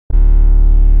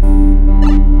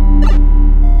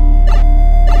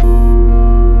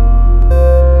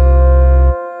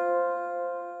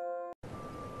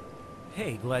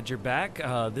glad you're back.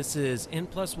 This is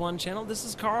intplusone channel. This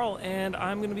is Carl, and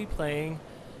I'm going to be playing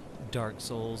Dark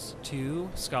Souls 2,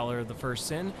 Scholar of the First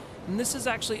Sin. And this is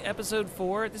actually episode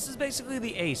 4. This is basically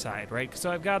the A side, right?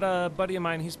 So I've got a buddy of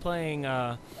mine, he's playing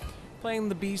the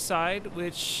B side,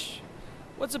 which...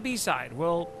 What's a B side?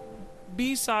 Well,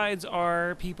 B sides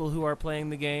are people who are playing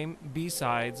the game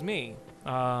besides me.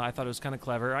 I thought it was kind of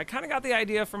clever. I kind of got the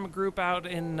idea from a group out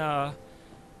in like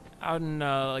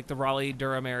the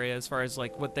Raleigh-Durham area, as far as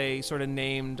like what they sort of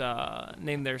named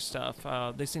their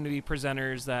stuff. They seem to be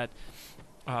presenters that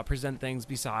present things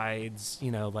besides,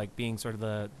 you know, like being sort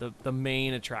of the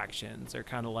main attractions. They're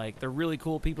kind of like, they're really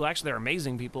cool people. Actually, they're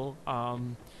amazing people.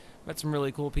 Met some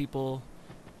really cool people.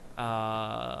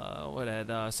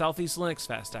 At Southeast Linux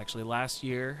Fest, actually, last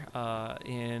year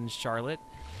in Charlotte.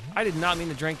 I did not mean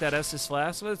to drink that Estus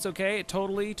Flask, but it's okay. It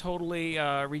totally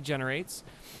regenerates.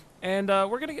 And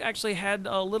we're going to actually head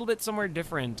a little bit somewhere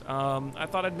different. I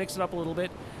thought I'd mix it up a little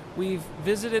bit. We've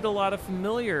visited a lot of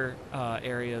familiar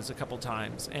areas a couple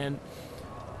times. And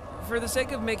for the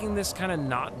sake of making this kind of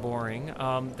not boring,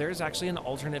 there's actually an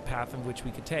alternate path in which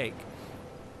we could take.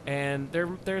 And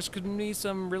there's could be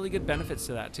some really good benefits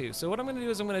to that, too. So what I'm going to do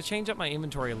is I'm going to change up my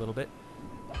inventory a little bit.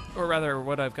 Or rather,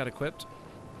 what I've got equipped.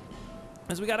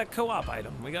 Is we got a co-op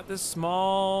item. We got this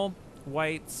small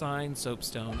white sign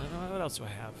soapstone. What else do I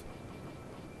have?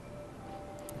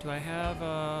 Do I have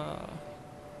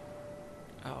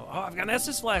Oh, I've got an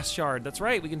Estus Flask shard. That's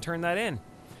right, we can turn that in.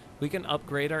 We can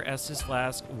upgrade our Estus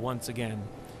Flask once again.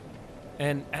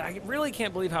 And I really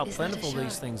can't believe how plentiful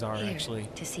these things are, actually.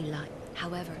 To see light.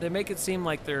 However, they make it seem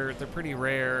like they're pretty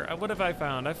rare. What have I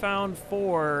found? I found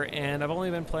 4, and I've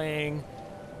only been playing,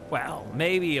 well,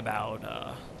 maybe about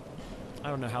I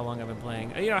don't know how long I've been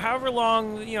playing. You know, however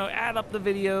long, you know, add up the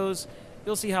videos,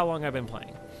 you'll see how long I've been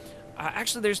playing.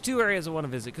 Actually, there's 2 areas I want to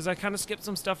visit, because I kind of skipped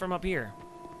some stuff from up here.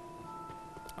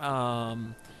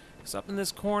 So up in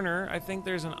this corner, I think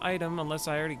there's an item, unless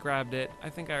I already grabbed it. I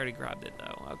think I already grabbed it,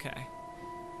 though. Okay.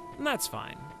 And that's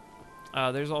fine.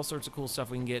 There's all sorts of cool stuff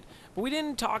we can get. But we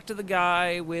didn't talk to the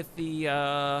guy with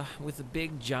the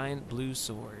big, giant blue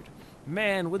sword.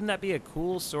 Man, wouldn't that be a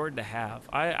cool sword to have?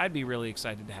 I'd be really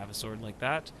excited to have a sword like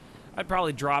that. I'd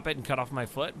probably drop it and cut off my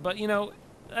foot, but, you know,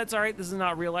 that's all right. This is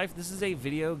not real life. This is a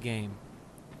video game.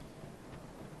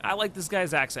 I like this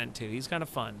guy's accent, too. He's kind of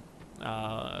fun.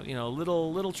 You know,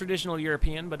 little traditional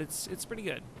European, but it's pretty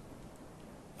good.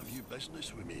 Have you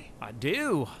business with me? I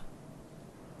do.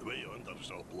 The way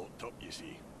yonder's all blocked up, you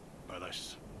see, by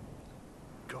this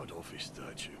god-awful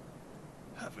statue.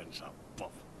 Heavens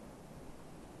above.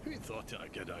 Who thought it a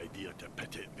good idea to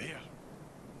put it there?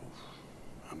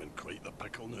 Oof, I'm in quite the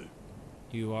pickle now.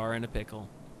 You are in a pickle.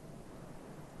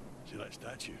 See that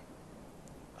statue?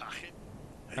 Ah, hey.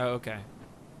 Oh, okay.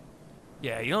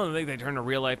 Yeah, you don't think they turn a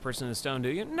real-life person into stone, do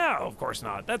you? No, of course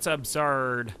not. That's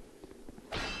absurd.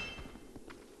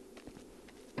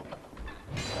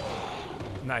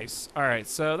 Nice. All right,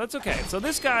 so that's okay. So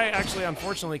this guy actually,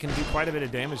 unfortunately, can do quite a bit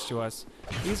of damage to us.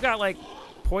 He's got, like,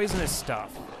 poisonous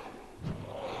stuff.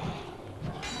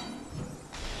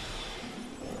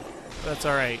 That's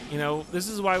all right. You know, this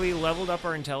is why we leveled up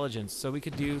our intelligence, so we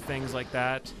could do things like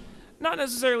that. Not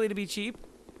necessarily to be cheap,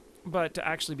 but to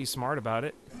actually be smart about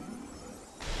it.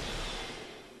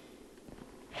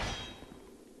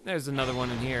 There's another one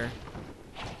in here.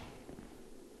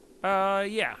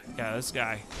 Yeah, this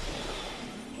guy.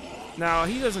 Now,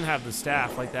 he doesn't have the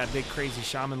staff like that big crazy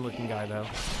shaman-looking guy, though.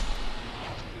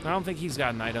 I don't think he's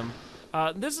got an item.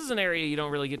 This is an area you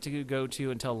don't really get to go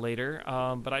to until later,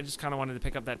 but I just kind of wanted to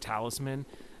pick up that talisman.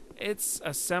 It's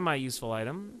a semi-useful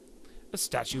item. A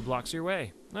statue blocks your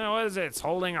way. Now, what is it? It's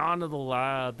holding on to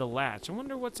the latch. I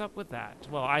wonder what's up with that.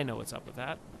 Well, I know what's up with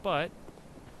that, but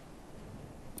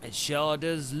it sure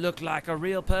does look like a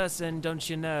real person, don't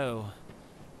you know?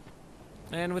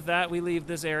 And with that, we leave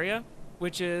this area,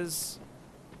 which is,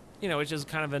 you know, which is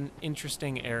kind of an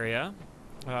interesting area.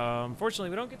 Unfortunately,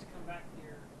 we don't get to come back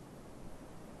here.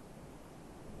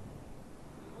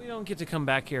 We don't get to come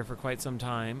back here for quite some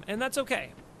time, and that's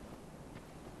okay.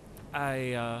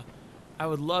 I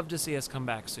would love to see us come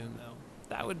back soon, though.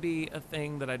 That would be a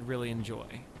thing that I'd really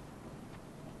enjoy.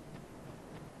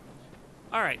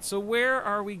 All right, so where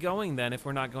are we going then if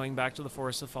we're not going back to the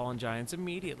Forest of Fallen Giants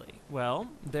immediately? Well,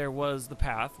 there was the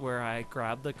path where I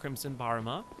grabbed the Crimson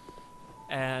Parma,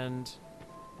 and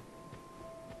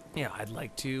yeah, I'd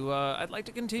like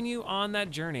to continue on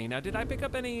that journey. Now, did I pick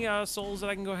up any souls that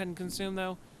I can go ahead and consume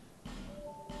though?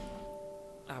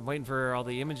 I'm waiting for all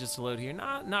the images to load here.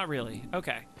 Not really.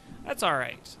 Okay, that's all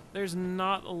right. There's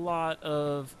not a lot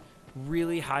of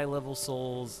really high-level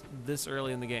souls this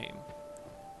early in the game.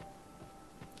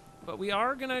 But we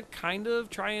are gonna kind of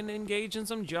try and engage in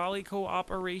some jolly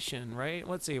cooperation, right?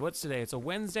 Let's see, what's today? It's a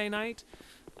Wednesday night.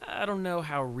 I don't know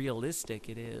how realistic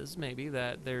it is, maybe,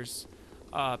 that there's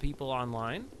people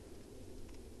online.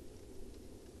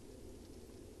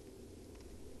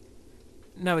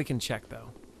 Now we can check,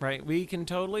 though, right? We can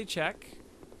totally check.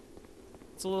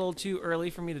 It's a little too early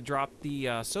for me to drop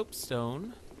the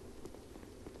soapstone.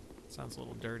 Sounds a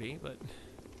little dirty, but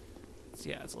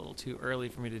yeah, it's a little too early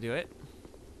for me to do it.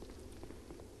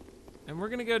 And we're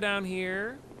gonna go down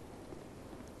here,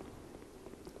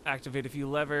 activate a few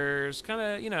levers, kind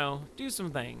of, you know, do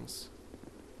some things.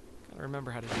 Gotta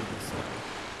remember how to do this.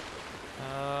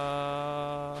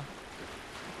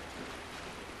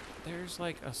 There's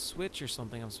like a switch or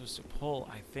something I'm supposed to pull,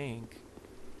 I think,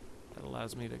 that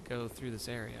allows me to go through this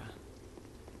area.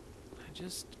 I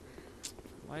just,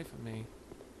 for the life of me,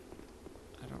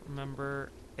 I don't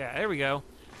remember. Yeah, there we go.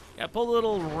 Yeah, pull the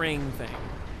little ring thing.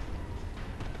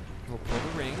 We'll pull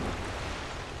the ring.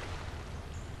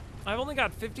 I've only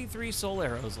got 53 soul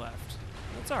arrows left.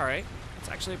 That's alright. That's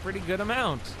actually a pretty good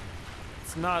amount.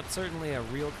 It's not certainly a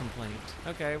real complaint.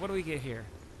 Okay, what do we get here?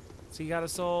 So you got a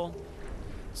soul.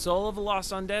 Soul of a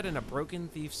Lost Undead and a Broken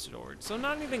Thief's Sword. So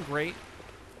not anything great.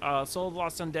 Soul of the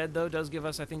Lost Undead, though, does give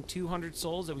us, I think, 200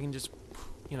 souls that we can just,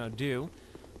 you know, do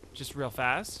just real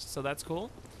fast. So that's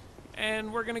cool.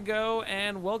 And we're going to go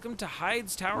and welcome to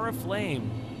Hyde's Tower of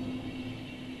Flame.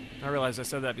 I realized I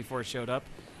said that before it showed up.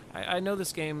 I know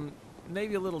this game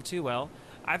maybe a little too well.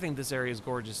 I think this area is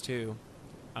gorgeous, too.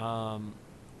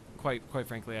 Quite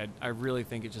frankly, I really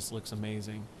think it just looks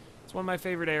amazing. It's one of my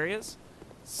favorite areas.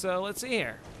 So let's see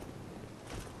here.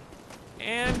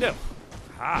 And go.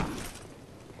 Ha.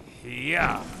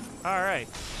 Yeah. All right.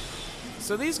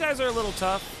 So these guys are a little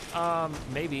tough.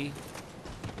 Maybe.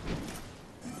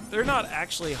 They're not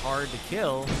actually hard to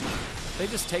kill. They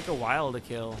just take a while to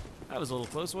kill. That was a little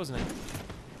close, wasn't it?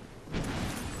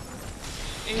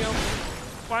 And, you know,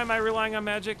 why am I relying on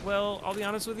magic? Well, I'll be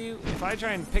honest with you. If I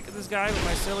try and pick at this guy with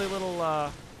my silly little,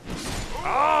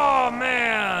 Oh,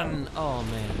 man! Oh,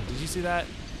 man. Did you see that?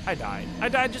 I died. I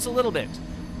died just a little bit.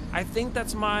 I think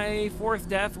that's my 4th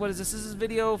death. What is this? This is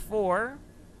video 4.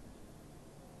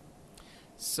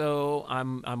 So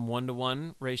I'm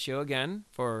 1-to-1 ratio again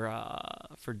for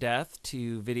death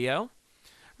to video.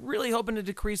 Really hoping to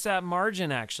decrease that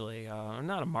margin, actually.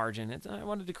 Not a margin. I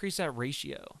want to decrease that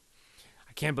ratio.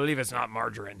 I can't believe it's not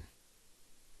margarine.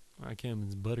 I can't.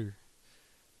 It's butter.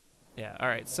 Yeah, all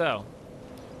right, so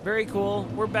very cool.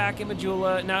 We're back in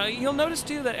Majula. Now, you'll notice,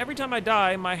 too, that every time I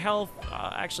die, my health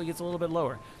actually gets a little bit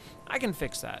lower. I can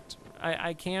fix that.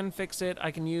 I can fix it.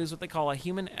 I can use what they call a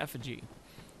human effigy.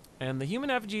 And the human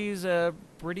effigy is a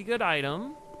pretty good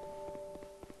item.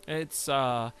 It's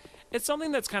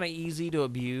something that's kind of easy to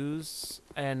abuse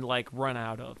and, like, run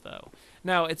out of, though.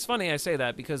 Now, it's funny I say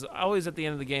that because always at the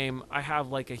end of the game, I have,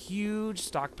 like, a huge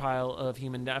stockpile of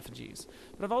human effigies.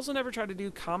 But I've also never tried to do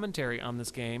commentary on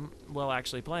this game while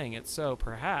actually playing it. So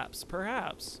perhaps,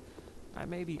 I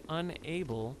may be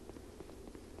unable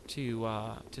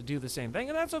to do the same thing,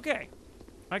 and that's okay.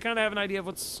 I kind of have an idea of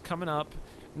what's coming up.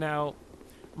 Now,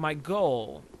 my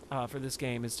goal for this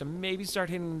game is to maybe start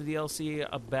hitting the DLC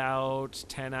about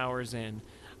 10 hours in.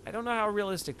 I don't know how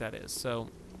realistic that is, so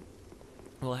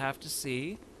we'll have to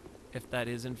see if that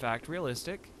is in fact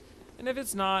realistic. And if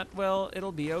it's not, well,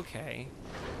 it'll be okay.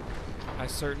 I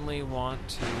certainly want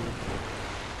to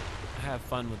have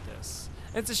fun with this.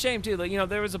 It's a shame, too, that, you know,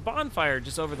 there was a bonfire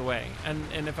just over the way.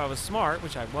 And if I was smart,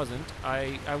 which I wasn't,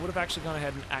 I would have actually gone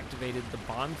ahead and activated the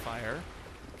bonfire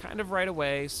kind of right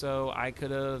away, so I could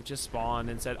have just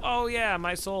spawned and said, oh yeah,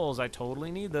 my souls, I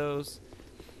totally need those.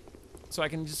 So I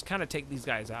can just kind of take these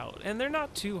guys out. And they're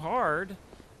not too hard.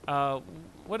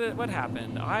 What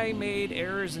happened? I made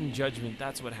errors in judgment.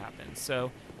 That's what happened.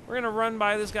 So we're going to run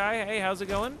by this guy. Hey, how's it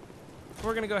going?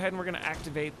 We're going to go ahead and we're going to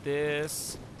activate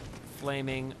this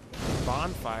flaming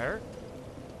bonfire.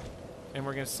 And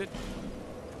we're going to sit...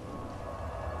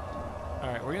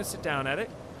 Alright, we're going to sit down at it.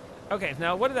 Okay,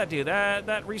 now what did that do?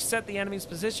 That reset the enemy's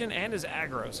position and his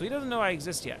aggro, so he doesn't know I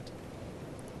exist yet.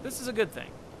 This is a good thing.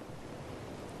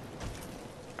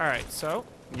 Alright, so,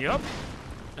 yep.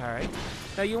 Alright.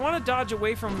 Now you want to dodge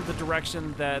away from the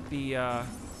direction that the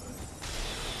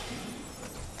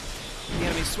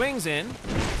enemy swings in.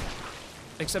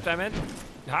 Except I meant...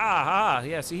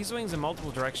 yeah, see, he swings in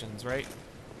multiple directions, right?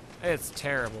 It's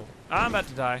terrible. I'm about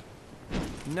to die.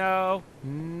 No.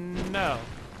 No.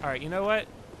 Alright, you know what?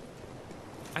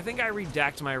 I think I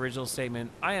redact my original statement.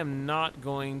 I am not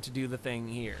going to do the thing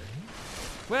here.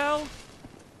 Well,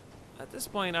 at this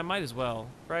point, I might as well,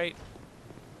 right?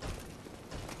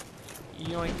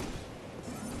 Yoink.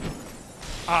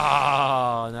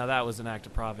 Ah, now that was an act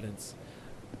of providence.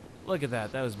 Look at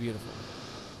that. That was beautiful.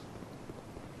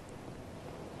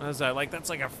 What is that? Like, that's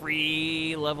like a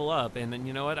free level up. And then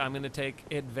you know what? I'm going to take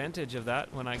advantage of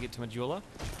that when I get to Majula.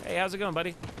 Hey, how's it going,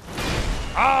 buddy?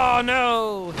 Oh,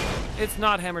 no! It's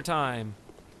not hammer time.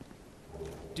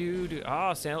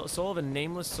 Ah, soul of a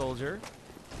nameless soldier.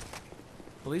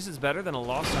 At least it's better than a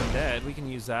lost undead. We can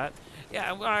use that.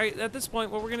 Yeah, all right. At this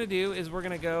point, what we're going to do is we're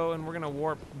going to go and we're going to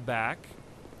warp back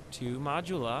to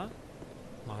Majula.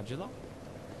 Majula?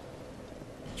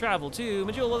 Travel to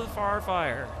Majula the Far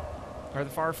Fire. Or the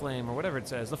Far Flame, or whatever it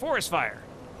says. The Forest Fire.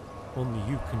 Only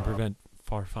you can prevent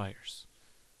far fires.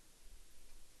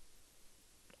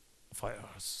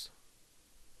 Fires.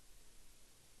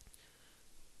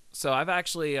 So I've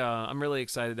actually, I'm really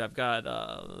excited. I've got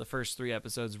the first 3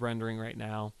 episodes rendering right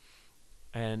now.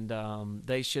 And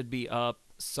they should be up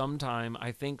sometime,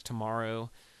 I think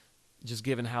tomorrow. Just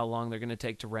given how long they're going to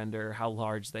take to render, how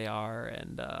large they are,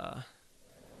 and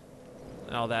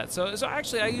all that. So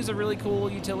actually I use a really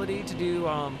cool utility to do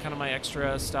kind of my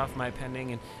extra stuff, my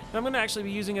appending. And I'm going to actually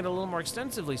be using it a little more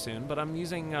extensively soon. But I'm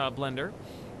using Blender.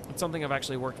 It's something I've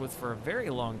actually worked with for a very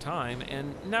long time,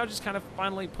 and now just kind of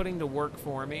finally putting to work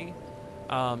for me.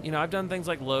 You know, I've done things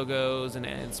like logos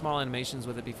and small animations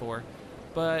with it before,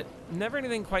 but never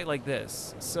anything quite like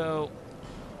this. So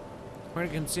we're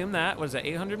gonna consume that. What is that,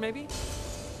 800 maybe?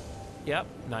 Yep,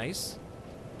 nice.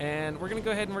 And we're gonna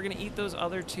go ahead and we're gonna eat those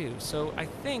other 2. So I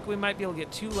think we might be able to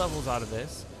get 2 levels out of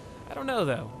this. I don't know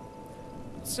though.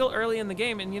 It's still early in the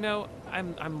game, and you know,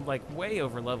 I'm like way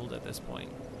over leveled at this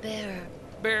point.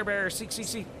 Bear,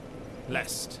 seek.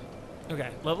 Lest. Okay,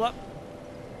 level up.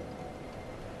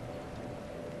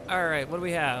 All right, what do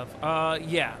we have?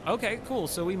 Yeah, okay, cool.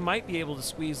 So we might be able to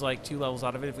squeeze like 2 levels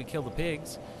out of it if we kill the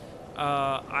pigs.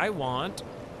 I want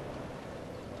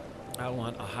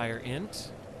a higher int,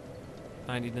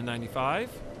 90 to 95.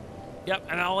 Yep,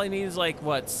 and all I need is like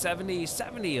what, 70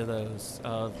 of those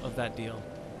of that deal.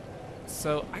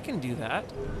 So I can do that.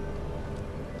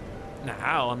 Now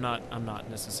how, I'm not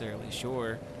necessarily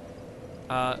sure.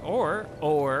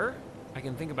 Or I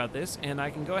can think about this and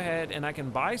I can go ahead and I can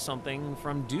buy something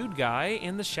from Dude Guy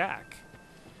in the shack.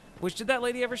 Which, did that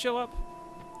lady ever show up?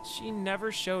 She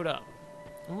never showed up.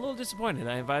 I'm a little disappointed.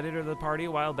 I invited her to the party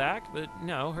a while back, but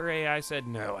no, her AI said,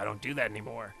 no, I don't do that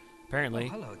anymore.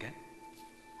 Apparently. Oh, hello again.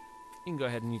 You can go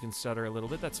ahead and you can stutter a little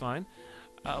bit, that's fine.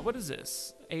 What is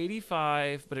this?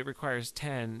 85, but it requires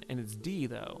 10, and it's D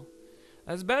though.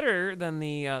 That's better than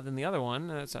the other one.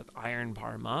 That's that Iron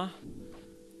Parma.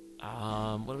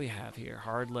 What do we have here?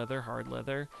 Hard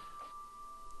leather.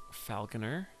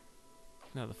 Falconer.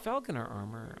 No, the Falconer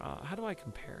armor. How do I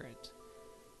compare it?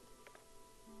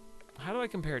 How do I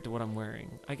compare it to what I'm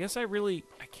wearing? I guess I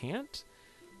can't.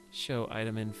 Show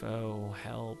item info,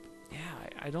 help. Yeah,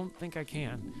 I don't think I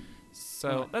can.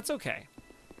 So that's okay.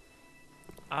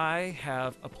 I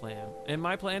have a plan, and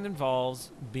my plan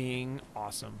involves being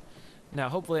awesome. Now,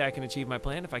 hopefully I can achieve my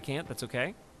plan. If I can't, that's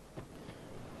okay.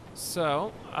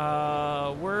 So,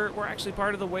 we're actually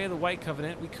part of the Way of the White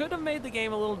Covenant. We could have made the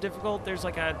game a little difficult. There's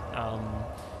like a,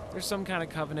 there's some kind of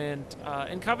covenant,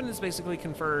 and covenants basically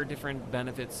confer different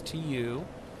benefits to you.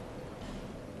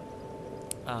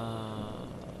 I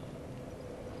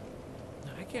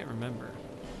can't remember.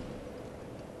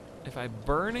 If I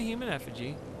burn a human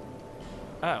effigy...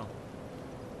 Oh.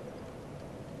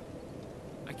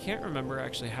 I can't remember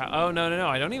actually how... Oh, no.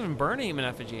 I don't even burn a human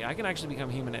effigy. I can actually become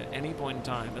human at any point in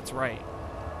time. That's right.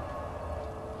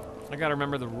 I gotta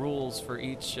remember the rules for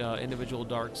each individual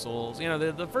Dark Souls. You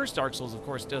know, the first Dark Souls, of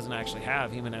course, doesn't actually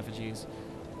have human effigies.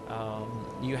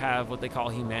 You have what they call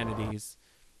humanities.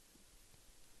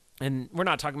 And we're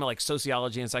not talking about like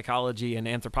sociology and psychology and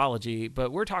anthropology,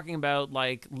 but we're talking about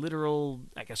like literal,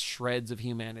 I guess, shreds of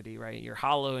humanity, right? You're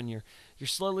hollow and you're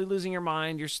slowly losing your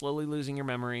mind, you're slowly losing your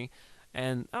memory.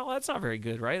 And, oh, that's not very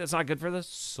good, right? That's not good for the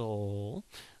soul.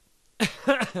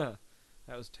 That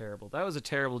was terrible. That was a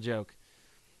terrible joke.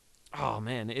 Oh,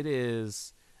 man, it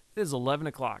is 11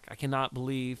 o'clock. I cannot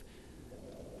believe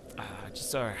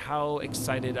just how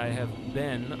excited I have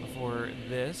been for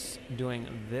this, doing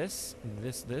this,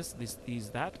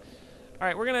 that. All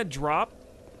right, we're going to drop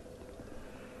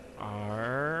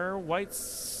our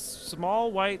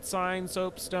small white sign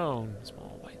soapstone.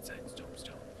 Small white sign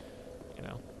soapstone, you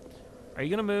know. Are you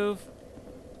going to move?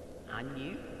 I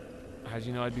knew How'd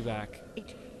you know I'd be back?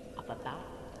 it of a bad,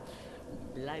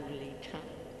 lonely time.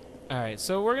 All right,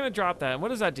 so we're going to drop that. What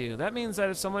does that do? That means that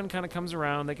if someone kind of comes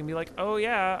around, they can be like, oh,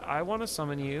 yeah, I want to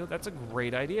summon you. That's a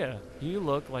great idea. You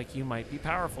look like you might be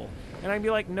powerful. And I can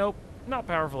be like, nope, not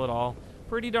powerful at all.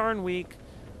 Pretty darn weak.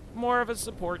 More of a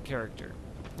support character.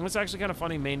 And it's actually kind of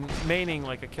funny maining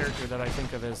like a character that I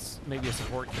think of as maybe a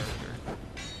support character.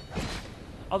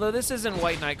 Although this isn't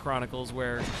White Knight Chronicles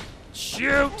where,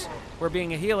 shoot, where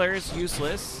being a healer is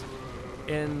useless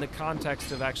in the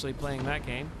context of actually playing that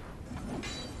game.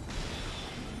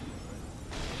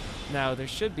 Now, there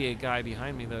should be a guy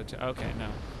behind me, though, too. Okay, no.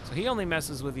 So he only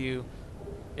messes with you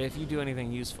if you do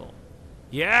anything useful.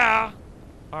 Yeah!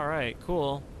 All right,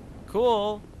 cool.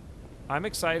 Cool. I'm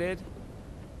excited.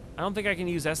 I don't think I can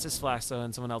use Estus Flask, though,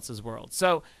 in someone else's world.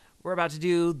 So we're about to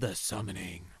do the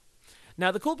summoning.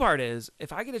 Now, the cool part is,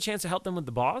 if I get a chance to help them with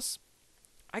the boss,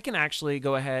 I can actually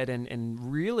go ahead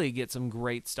and really get some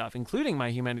great stuff, including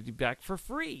my humanity back for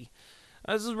free.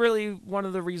 This is really one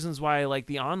of the reasons why like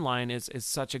the online is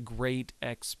such a great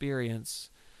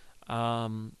experience,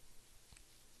 because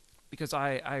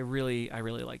I really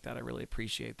like that. I really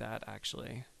appreciate that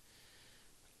actually.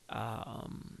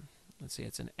 Let's see,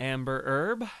 it's an amber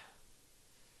herb,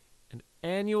 an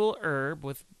annual herb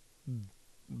with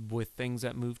things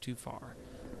that move too far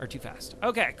or too fast.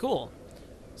 Okay, cool.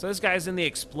 So this guy's in the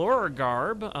explorer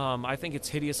garb. I think it's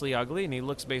hideously ugly, and he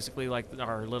looks basically like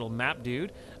our little map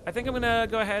dude. I think I'm gonna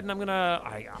go ahead and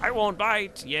I won't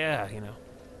bite. Yeah, you know.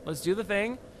 Let's do the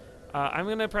thing. I'm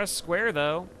gonna press square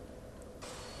though,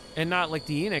 and not like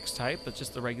the Enix type, but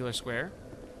just the regular square.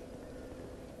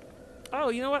 Oh,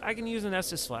 you know what? I can use an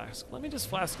Estus Flask. Let me just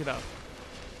flask it up.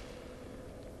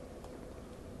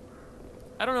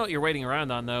 I don't know what you're waiting around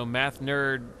on though, math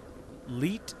nerd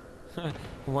leet.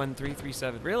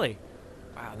 1337. Really?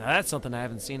 Wow, now that's something I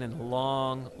haven't seen in a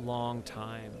long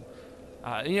time.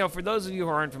 You know, for those of you who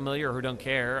aren't familiar or who don't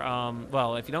care,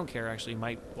 well, if you don't care, actually, you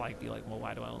might be like, well,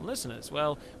 why do I want to listen to this?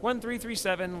 Well,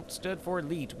 1337 stood for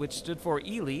LEET, which stood for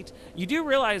Elite. You do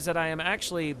realize that I am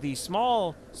actually the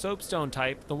small soapstone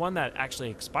type, the one that actually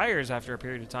expires after a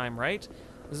period of time, right?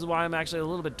 This is why I'm actually a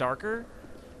little bit darker.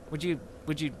 Would you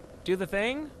do the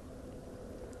thing?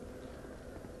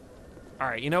 All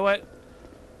right, you know what?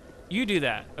 You do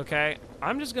that, okay?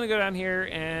 I'm just gonna go down here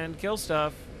and kill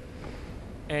stuff,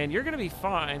 and you're gonna be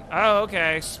fine. Oh,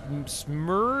 okay.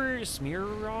 Smear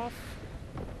off?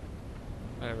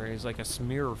 Whatever, he's like a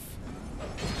smurf.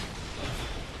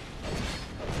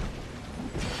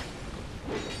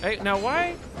 Hey, now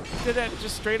why did that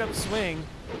just straight up swing?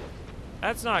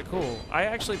 That's not cool. I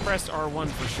actually pressed R1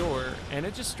 for sure, and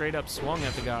it just straight up swung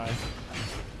at the guy.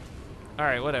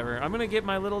 Alright, whatever. I'm gonna get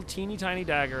my little teeny tiny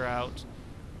dagger out.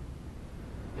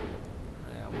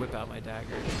 Yeah, whip out my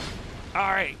dagger.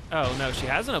 Alright. Oh, no, she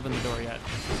hasn't opened the door yet.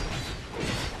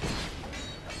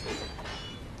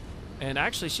 And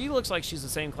actually, she looks like she's the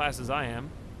same class as I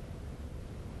am.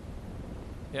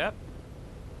 Yep.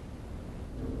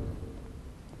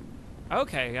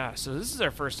 Okay, yeah, so this is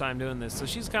our first time doing this. So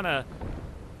she's kind of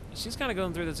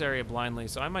going through this area blindly,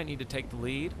 so I might need to take the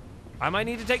lead.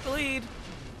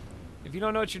 If you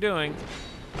don't know what you're doing,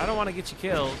 I don't want to get you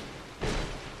killed.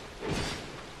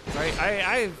 Right?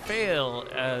 I fail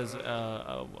as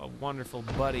a wonderful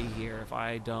buddy here if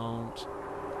I don't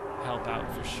help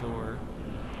out for sure.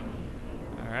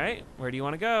 Alright, where do you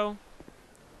want to go?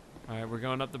 Alright, we're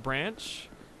going up the branch.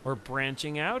 We're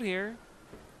branching out here.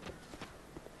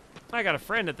 I got a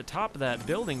friend at the top of that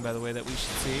building, by the way, that we should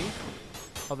see.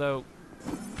 Although,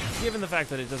 given the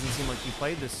fact that it doesn't seem like you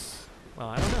played this... Well,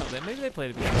 I don't know. Maybe they played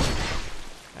it before.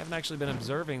 I haven't actually been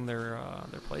observing their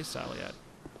playstyle yet.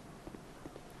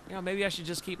 You know, maybe I should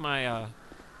just keep my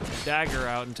dagger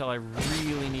out until I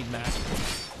really need mastery.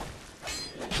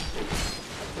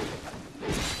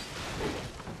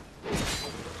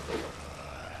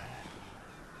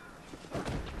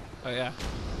 Oh, yeah.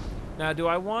 Now, do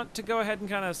I want to go ahead and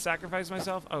kind of sacrifice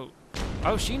myself? Oh,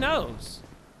 she knows.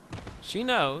 She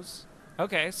knows.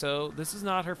 Okay, so this is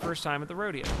not her first time at the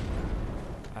rodeo.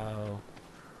 Oh.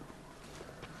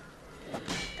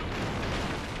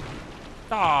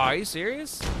 Aw, are you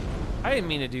serious? I didn't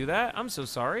mean to do that. I'm so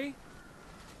sorry.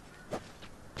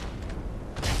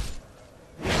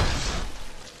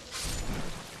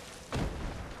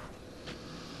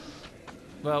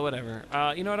 Well, whatever.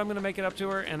 You know what? I'm going to make it up to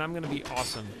her, and I'm going to be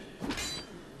awesome.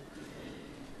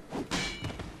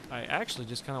 I actually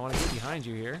just kind of want to get behind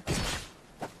you here.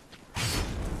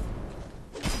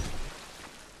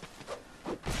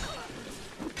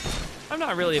 I'm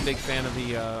not really a big fan of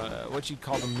the, what you'd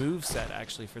call the move set,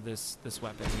 actually, for this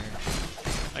weapon here.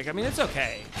 Like, I mean, it's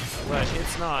okay, but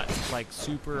it's not, like,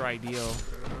 super ideal.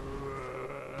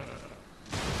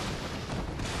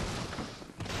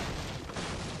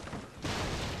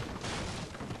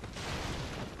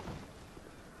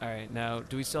 Alright, now,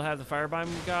 do we still have the firebomb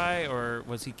guy, or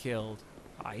was he killed?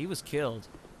 Ah, he was killed.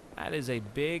 That is a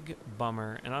big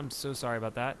bummer, and I'm so sorry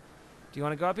about that. Do you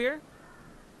want to go up here?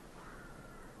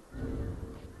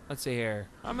 Let's see here.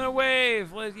 I'm gonna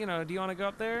wave. You know, do you want to go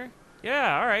up there?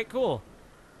 Yeah. All right. Cool.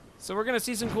 So we're gonna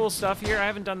see some cool stuff here. I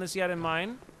haven't done this yet in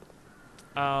mine.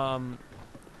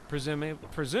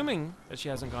 Presuming that she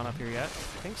hasn't gone up here yet.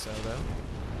 I think so, though.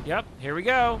 Yep. Here we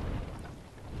go.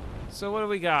 So what do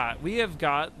we got? We have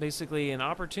got basically an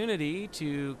opportunity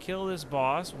to kill this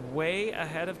boss way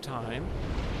ahead of time.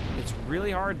 It's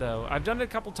really hard, though. I've done it a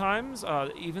couple times,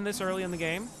 even this early in the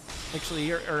game.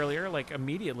 Actually, earlier, like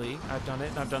immediately, I've done it,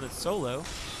 and I've done it solo.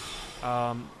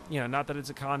 You know, not that it's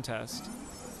a contest.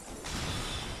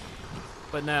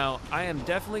 But now, I am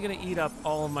definitely going to eat up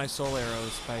all of my soul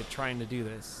arrows by trying to do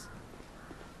this.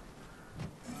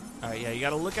 Alright, yeah, you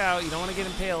got to look out. You don't want to get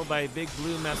impaled by a big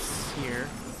blue mess here.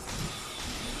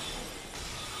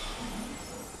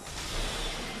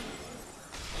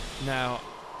 Now,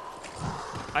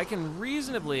 I can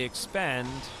reasonably expend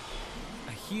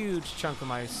a huge chunk of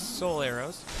my soul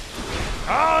arrows.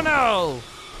 Oh, no!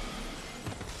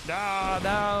 No,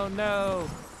 no, no.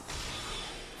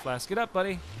 Flask it up,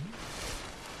 buddy.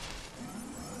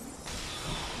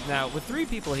 Now, with 3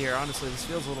 people here, honestly, this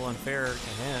feels a little unfair to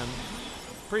him.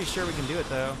 Pretty sure we can do it,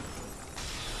 though.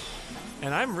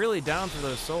 And I'm really down for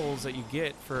those souls that you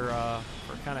get for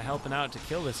kind of helping out to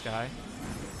kill this guy.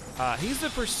 He's the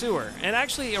pursuer, and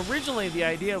actually, originally the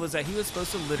idea was that he was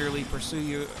supposed to literally pursue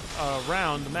you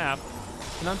around the map,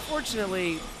 and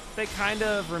unfortunately, they kind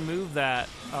of removed that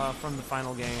from the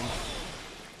final game.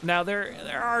 Now,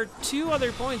 there are 2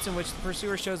 other points in which the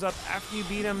pursuer shows up after you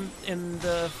beat him in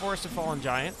the Forest of Fallen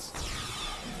Giants.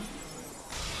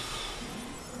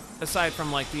 Aside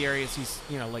from, like, the areas he's,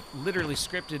 you know, like, literally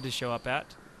scripted to show up at.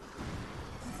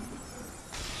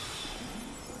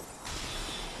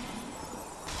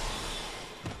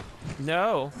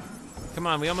 No. Come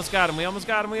on, we almost got him. We almost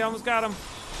got him. We almost got him.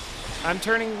 I'm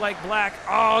turning like black.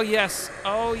 Oh, yes.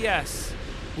 Oh, yes.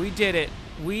 We did it.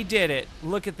 We did it.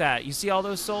 Look at that. You see all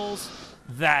those souls?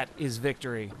 That is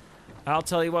victory. I'll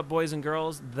tell you what, boys and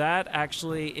girls, that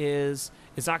actually is...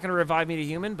 It's not going to revive me to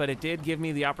human, but it did give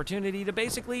me the opportunity to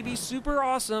basically be super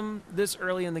awesome this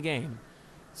early in the game.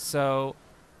 So,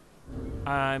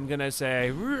 I'm going to say,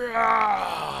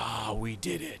 we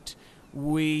did it.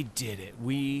 We did it.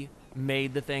 We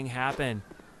made the thing happen.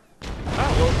 Oh,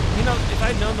 well, you know, if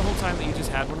I'd known the whole time that you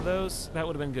just had one of those, that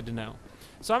would have been good to know.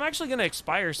 So I'm actually going to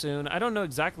expire soon. I don't know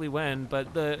exactly when,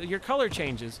 but your color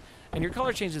changes. And your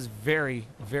color changes very,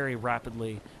 very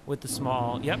rapidly with the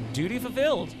small. Yep, duty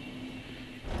fulfilled.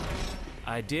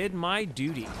 I did my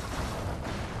duty.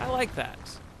 I like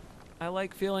that. I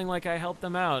like feeling like I helped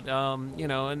them out. You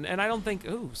know, and I don't think,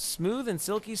 ooh, smooth and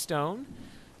silky stone.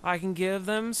 I can give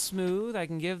them smooth. I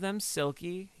can give them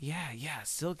silky. Yeah,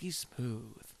 silky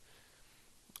smooth.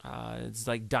 It's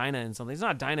like Dyna and something. It's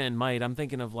not Dyna and Might. I'm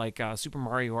thinking of like Super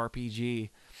Mario RPG.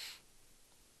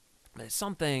 It's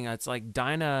something. It's like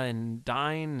Dyna and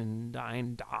Dine and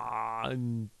Dine.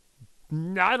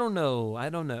 I don't know. I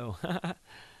don't know.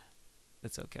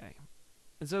 It's okay.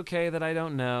 It's okay that I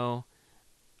don't know.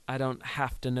 I don't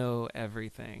have to know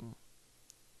everything.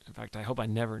 In fact, I hope I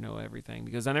never know everything,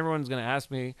 because then everyone's going to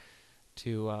ask me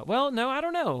to, well, no, I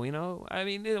don't know, you know. I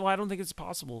mean, well, I don't think it's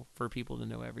possible for people to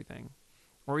know everything.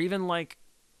 Or even, like,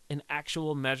 an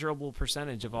actual measurable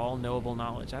percentage of all knowable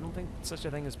knowledge. I don't think such a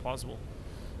thing is possible.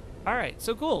 All right,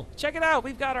 so cool. Check it out.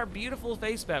 We've got our beautiful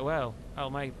face back. Wow.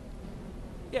 Oh, my.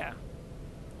 Yeah.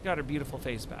 Got our beautiful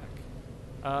face back.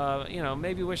 You know,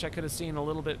 maybe wish I could have seen a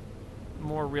little bit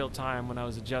more real time when I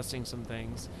was adjusting some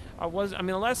things. I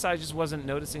mean, unless I just wasn't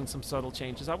noticing some subtle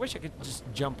changes. I wish I could just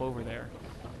jump over there.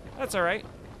 That's all right.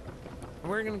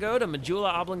 We're going to go to Medulla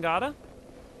Oblongata.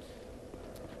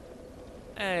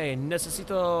 Hey,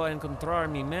 necesito encontrar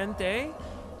mi mente,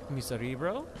 mi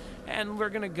cerebro. And we're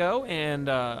going to go and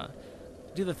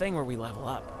do the thing where we level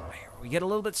up. Where we get a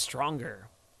little bit stronger.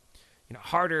 You know,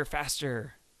 harder,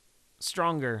 faster,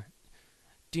 stronger.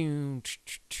 Do,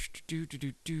 do, do,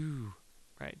 do, do.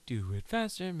 Right, do it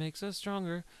faster, makes us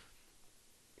stronger.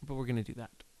 But we're going to do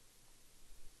that.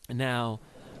 And now,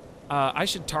 I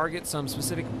should target some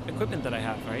specific equipment that I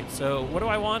have, right? So what do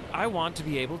I want? I want to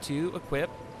be able to equip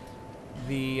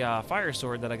the fire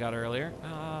sword that I got earlier.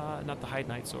 Not the Hide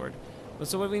Knight sword.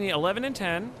 So what do we need? 11 and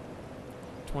 10.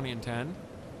 20 and 10.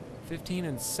 15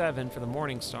 and 7 for the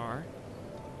Morning Star.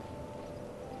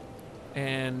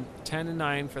 And 10 and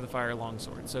 9 for the Fire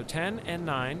Longsword. So 10 and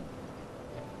 9.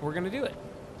 We're going to do it.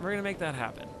 We're going to make that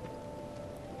happen.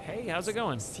 Hey, how's it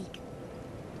going? All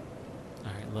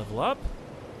right, level up.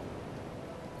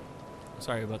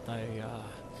 Sorry about the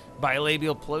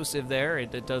bilabial plosive there.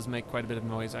 It does make quite a bit of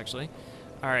noise, actually.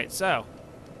 All right, so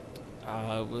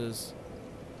it was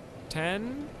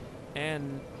 10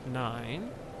 and 9.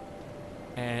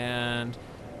 And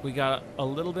we got a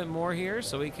little bit more here,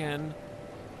 so we can...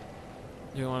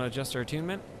 Do we want to adjust our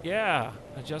attunement? Yeah,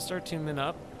 adjust our attunement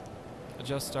up.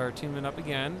 Adjust our attunement up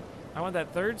again. I want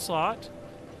that third slot.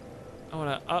 I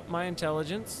want to up my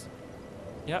intelligence.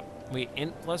 Yep, we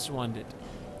int+1'd it.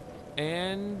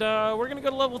 And we're going to go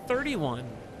to level 31.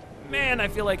 Man, I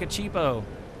feel like a cheapo.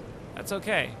 That's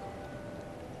okay.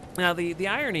 Now, the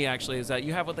irony, actually, is that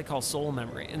you have what they call soul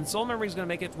memory. And soul memory is going to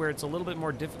make it where it's a little bit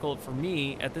more difficult for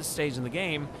me at this stage in the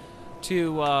game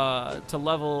to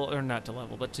level, or not to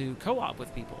level, but to co-op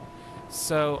with people.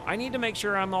 So I need to make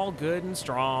sure I'm all good and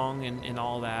strong and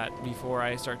all that before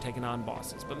I start taking on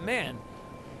bosses. But man,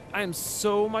 I am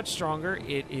so much stronger.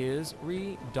 It is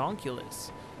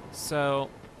redonkulous. So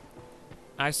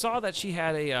I saw that she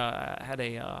had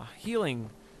a healing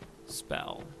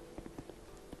spell.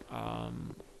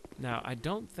 Now I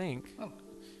don't think. Oh,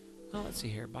 let's see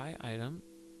here. Buy item.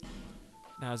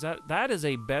 Now that is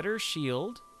a better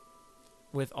shield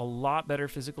with a lot better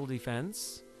physical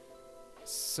defense.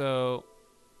 So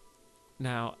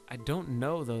now I don't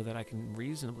know though that I can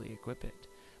reasonably equip it.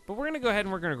 But we're gonna go ahead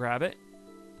and we're gonna grab it.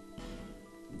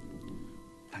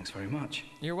 Thanks very much.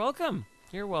 You're welcome.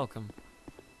 You're welcome.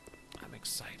 I'm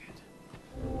excited.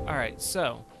 All right,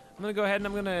 so I'm gonna go ahead and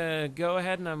I'm gonna go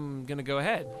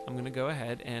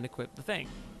ahead and equip the thing.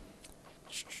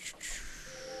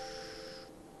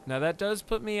 Now that does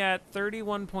put me at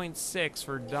 31.6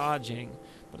 for dodging,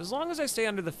 but as long as I stay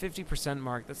under the 50%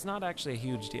 mark, that's not actually a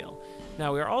huge deal.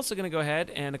 Now we are also gonna go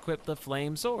ahead and equip the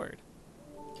flame sword.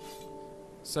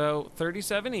 So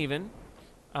 37 even.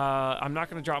 I'm not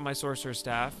gonna drop my sorcerer's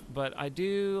staff, but I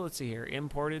do. Let's see here,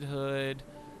 imported hood.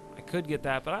 I could get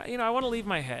that, but I want to leave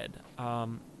my head.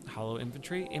 Hollow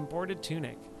infantry, imported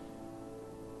tunic.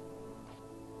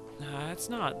 It's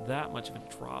not that much of a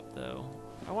drop though.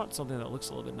 I want something that looks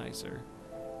a little bit nicer.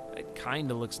 It kind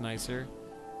of looks nicer.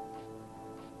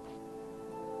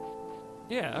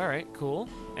 Yeah, all right, cool.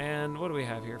 And what do we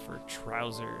have here for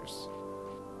trousers?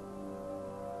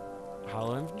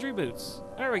 Hollow infantry boots.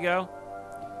 There we go.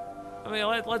 I mean,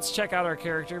 let's check out our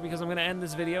character because I'm going to end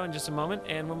this video in just a moment,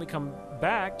 and when we come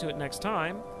back to it next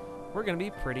time, we're going to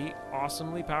be pretty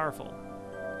awesomely powerful.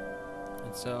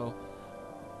 And so,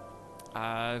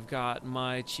 I've got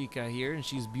my chica here, and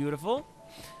she's beautiful.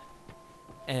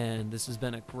 And this has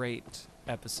been a great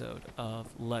episode of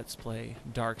Let's Play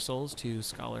Dark Souls 2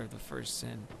 Scholar of the First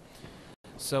Sin.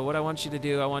 So what I want you to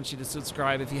do, I want you to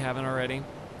subscribe if you haven't already.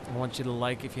 I want you to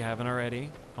like if you haven't already.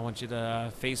 I want you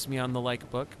to face me on the like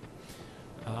book.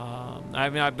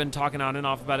 I've been talking on and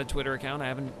off about a Twitter account. I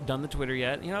haven't done the Twitter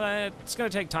yet. You know, it's going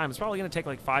to take time. It's probably going to take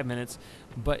like 5 minutes,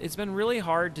 but it's been really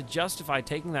hard to justify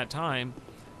taking that time.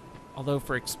 Although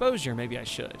for exposure, maybe I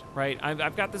should, right?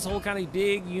 I've got this whole kind of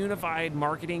big unified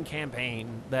marketing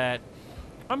campaign that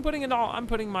I'm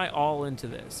putting my all into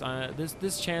this.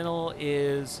 This channel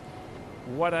is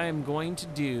what I'm going to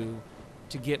do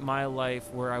to get my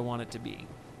life where I want it to be.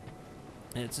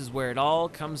 And this is where it all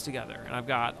comes together. And I've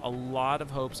got a lot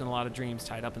of hopes and a lot of dreams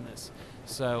tied up in this.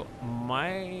 So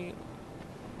my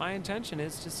intention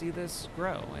is to see this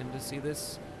grow and to see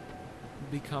this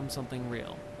become something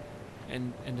real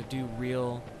and to do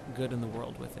real good in the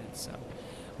world with it. So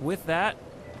with that,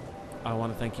 I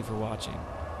want to thank you for watching.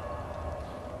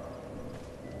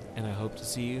 And I hope to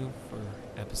see you for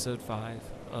episode 5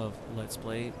 of Let's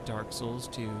Play Dark Souls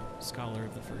 2 Scholar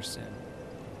of the First Sin.